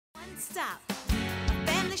stop. A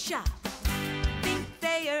family shop. Think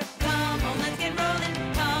Thayer. Come on, let's get rolling.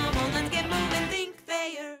 Come on, let's get moving. Think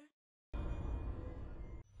Thayer.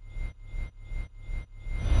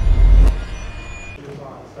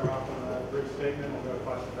 Start off with a brief statement and go to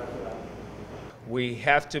questions after that. We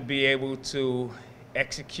have to be able to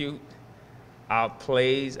execute our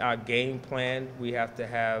plays, our game plan. We have to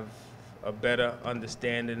have a better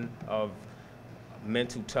understanding of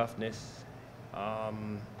mental toughness.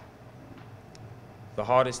 The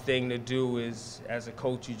hardest thing to do is, as a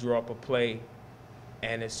coach, you draw up a play,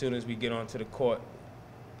 and as soon as we get onto the court,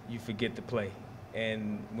 you forget the play.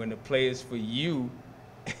 And when the play is for you,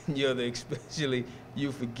 and you're the especially,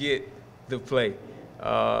 you forget the play.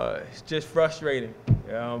 It's just frustrating,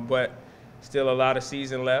 but still a lot of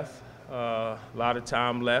season left, a lot of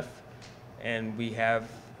time left, and we have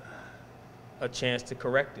a chance to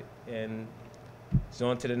correct it, and it's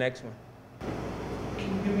on to the next one.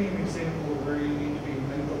 Can you give me an example of where you need to be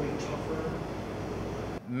mentally tougher?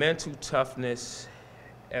 Mental toughness,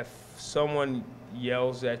 if someone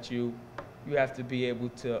yells at you, you have to be able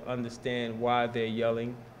to understand why they're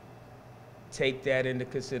yelling, take that into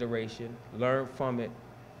consideration, learn from it,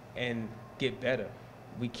 and get better.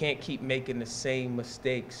 We can't keep making the same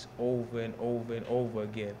mistakes over and over and over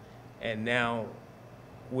again. And now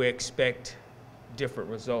we expect different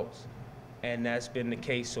results. And that's been the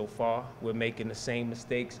case so far. We're making the same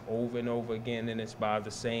mistakes over and over again, and it's by the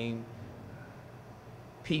same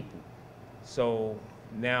people. So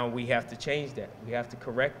now we have to change that. We have to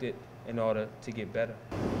correct it in order to get better.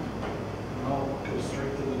 I'll go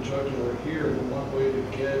straight to the jugular here. The one way to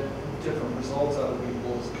get different results out of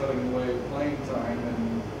people is cutting away playing time,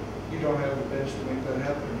 and you don't have the bench to make that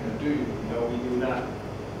happen again, do you? No, we do not.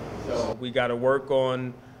 So We got to work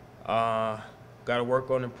on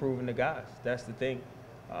improving the guys. That's the thing.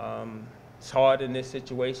 It's hard in this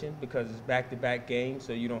situation because it's back-to-back games,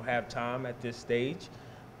 so you don't have time at this stage.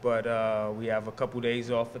 But we have a couple days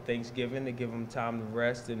off for Thanksgiving to give them time to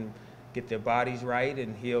rest and get their bodies right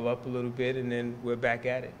and heal up a little bit, and then we're back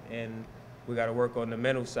at it. And we got to work on the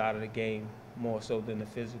mental side of the game more so than the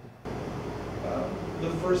physical. The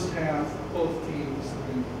first half, both teams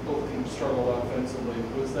struggled offensively.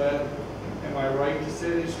 Was that, am I right to say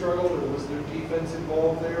they struggled, or was there defense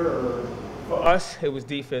involved there? Or? For us, it was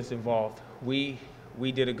defense involved. We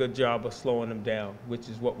did a good job of slowing them down, which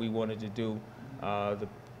is what we wanted to do. The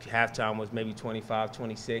halftime was maybe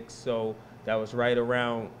 25-26, so that was right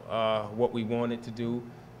around what we wanted to do.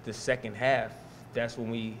 The second half, that's when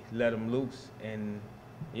we let them loose, and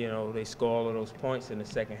they score all of those points in the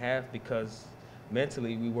second half because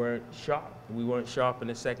mentally we weren't sharp. We weren't sharp in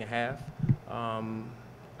the second half.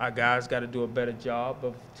 Our guys got to do a better job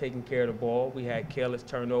of taking care of the ball. We had careless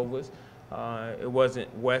turnovers. It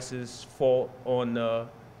wasn't Wes's fault on the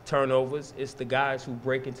turnovers. It's the guys who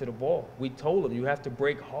break into the ball. We told them you have to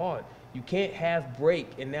break hard. You can't have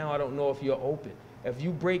break, and now I don't know if you're open. If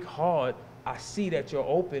you break hard, I see that you're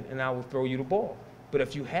open, and I will throw you the ball. But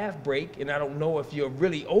if you have break, and I don't know if you're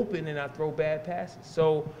really open, and I throw bad passes.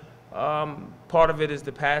 So part of it is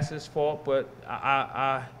the passer's fault, but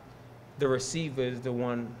the receiver is the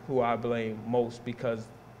one who I blame most because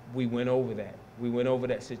we went over that. We went over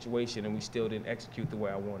that situation, and we still didn't execute the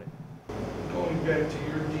way I wanted. Going back to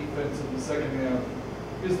your defense in the second half,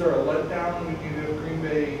 is there a letdown when you have Green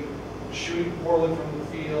Bay shooting poorly from the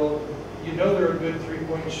field? You know they're a good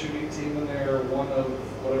three-point shooting team, and they're one of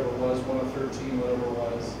whatever it was, one of 13, whatever it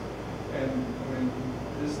was. And I mean,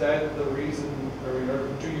 is that the reason, or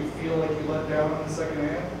do you feel like you let down in the second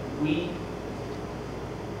half?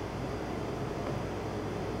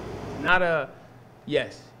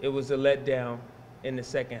 Yes, it was a letdown in the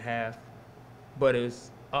second half, but it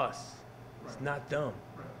was us. It's not them.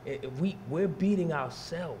 We're beating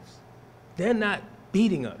ourselves. They're not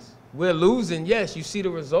beating us. We're losing, yes, you see the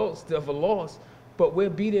results of a loss, but we're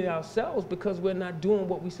beating ourselves because we're not doing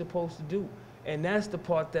what we're supposed to do. And that's the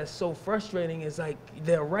part that's so frustrating, is like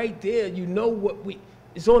they're right there. You know what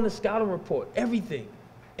it's on the scouting report, everything.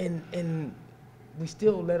 And we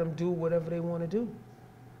still let them do whatever they want to do.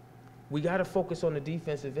 We got to focus on the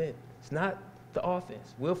defensive end. It's not the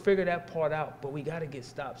offense. We'll figure that part out, but we got to get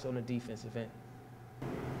stops on the defensive end.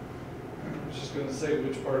 I was just going to say,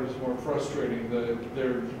 which part is more frustrating? I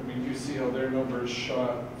mean, you see how their numbers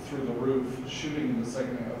shot through the roof shooting in the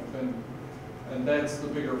second half, and that's the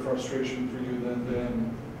bigger frustration for you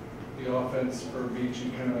than the offense for Beach.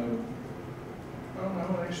 You kind of, I don't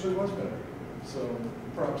know, it actually was better. So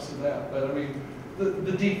props to that. But I mean,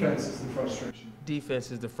 the defense is the frustration. Defense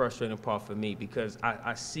is the frustrating part for me because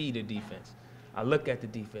I see the defense. I look at the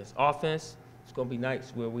defense. Offense, it's going to be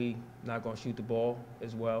nights where we not going to shoot the ball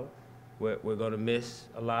as well. We're going to miss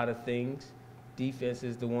a lot of things. Defense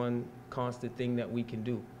is the one constant thing that we can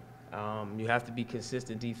do. You have to be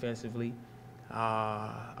consistent defensively.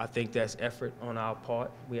 I think that's effort on our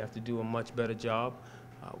part. We have to do a much better job.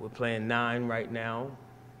 We're playing 9 right now,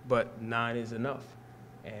 but 9 is enough.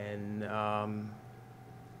 And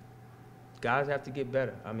guys have to get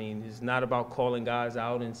better. I mean, it's not about calling guys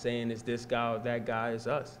out and saying it's this guy or that guy. It's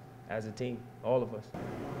us as a team, all of us.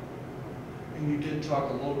 And you did talk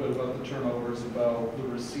a little bit about the turnovers, about the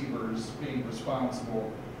receivers being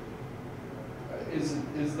responsible. Is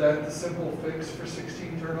that the simple fix for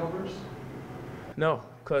 16 turnovers? No,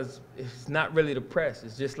 because it's not really the press.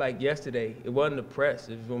 It's just like yesterday. It wasn't the press.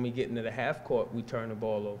 It was when we get into the half court, we turn the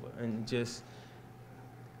ball over and just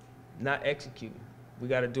not executing. We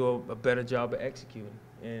got to do a better job of executing.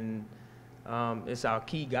 And it's our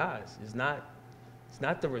key guys. It's not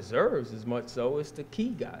the reserves as much so. It's the key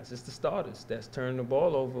guys. It's the starters that's turning the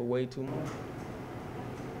ball over way too much.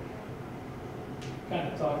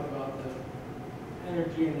 Kind of talked about the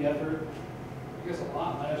energy and the effort, I guess a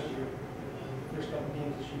lot last year, the first couple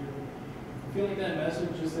games this year. I feel like that message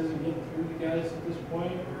just isn't getting through to guys at this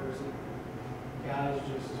point, or is it guys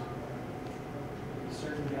just,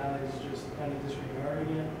 certain guys just kind of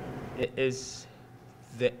disregarding it? It is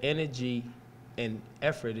the energy and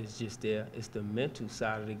effort is just there. It's the mental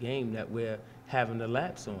side of the game that we're having the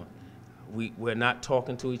lapse on. We're not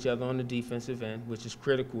talking to each other on the defensive end, which is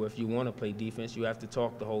critical. If you want to play defense, you have to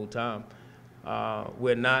talk the whole time.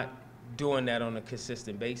 We're not doing that on a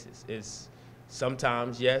consistent basis. It's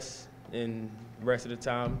sometimes yes, and the rest of the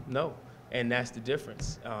time no. And that's the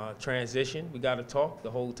difference. Transition, we got to talk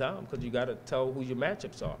the whole time because you got to tell who your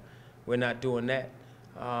matchups are. We're not doing that.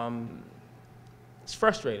 It's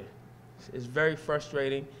frustrating. It's very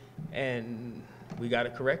frustrating, and we got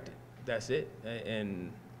to correct it. That's it.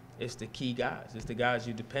 And it's the key guys. It's the guys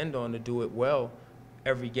you depend on to do it well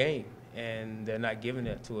every game, and they're not giving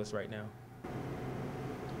that to us right now.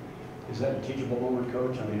 Is that a teachable moment,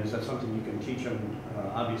 Coach? I mean, is that something you can teach them?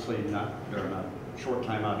 Obviously, not during a short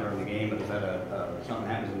time out during the game, but is that something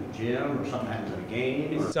happens in the gym or something happens in a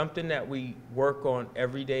game? It's something that we work on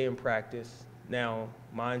every day in practice. Now,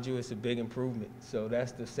 mind you, it's a big improvement. So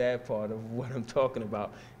that's the sad part of what I'm talking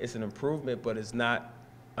about. It's an improvement, but it's not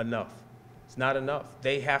enough. It's not enough.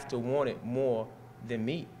 They have to want it more than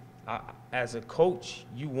me. As a coach,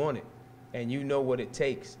 you want it, and you know what it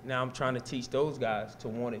takes. Now I'm trying to teach those guys to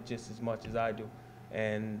want it just as much as I do.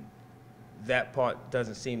 And that part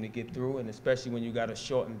doesn't seem to get through, and especially when you got a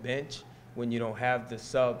shortened bench, when you don't have the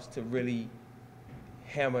subs to really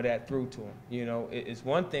hammer that through to them. You know, it's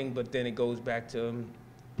one thing, but then it goes back to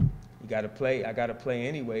you got to play. I got to play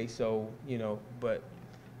anyway, so, you know, but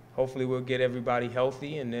hopefully we'll get everybody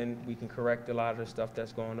healthy, and then we can correct a lot of the stuff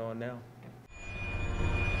that's going on now.